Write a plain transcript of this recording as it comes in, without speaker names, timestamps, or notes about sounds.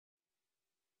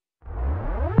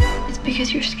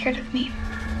because you're scared of me.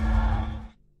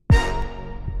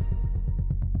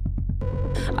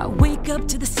 I wake up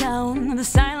to the sound of the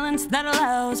silence that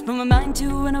allows for my mind to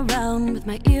run around with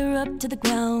my ear up to the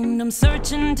ground. I'm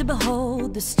searching to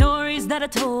behold the stories that I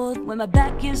told when my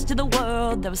back is to the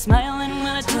world that was smiling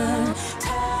when I turned.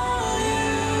 Tell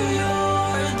you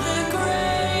you're the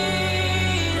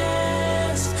greatest,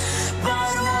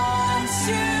 but once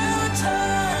you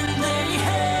turn they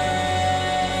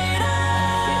hate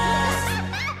us.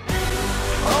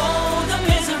 Oh, the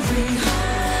misery.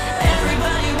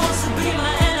 Everybody wants to be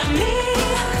my enemy.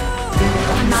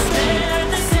 I'm not there,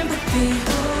 the sympathy.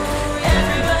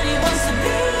 Everybody wants to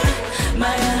be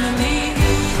my enemy.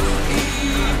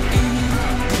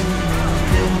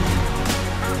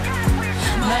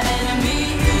 My enemy.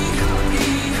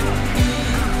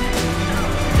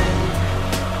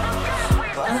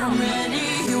 But I'm ready.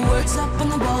 Your words up on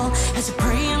the wall as you're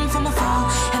praying for my fall,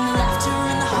 and the laughter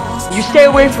in the halls. You stay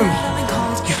away from me,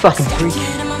 you fucking freak.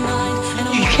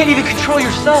 You can't even control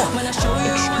yourself.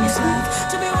 Excuse me?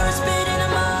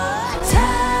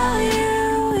 Tell you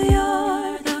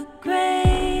you're the greatest,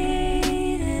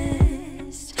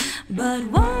 but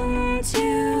once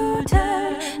you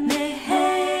turn, they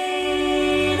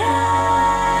hate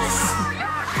us.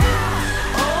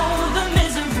 Oh, the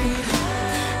misery.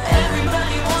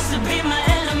 Everybody wants to be my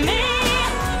enemy.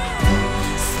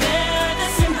 Spare the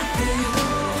sympathy.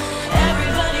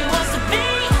 Everybody wants to be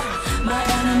my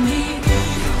enemy.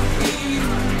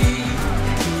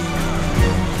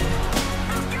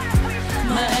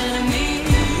 My enemy.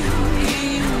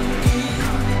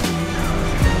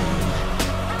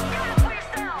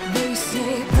 They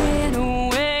say pray it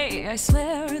away. I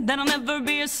swear that I'll never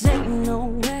be a saint. No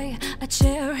way. A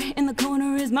chair in the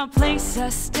corner is my place. I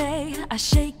stay, I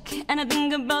shake, and I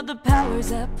think about the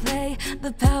powers at play.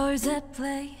 The powers at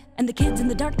play. And the kids in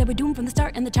the dark that were doomed from the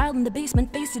start, and the child in the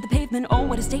basement, face to the pavement. Oh,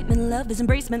 what a statement. Love is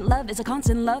embracement. Love is a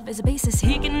constant. Love is a basis.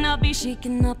 He cannot be, she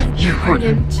cannot be. You heard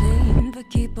him. Chain, but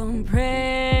keep on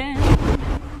praying.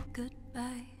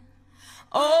 Goodbye.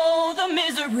 Oh, the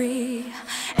misery.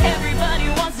 Everybody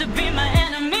wants to be my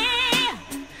enemy.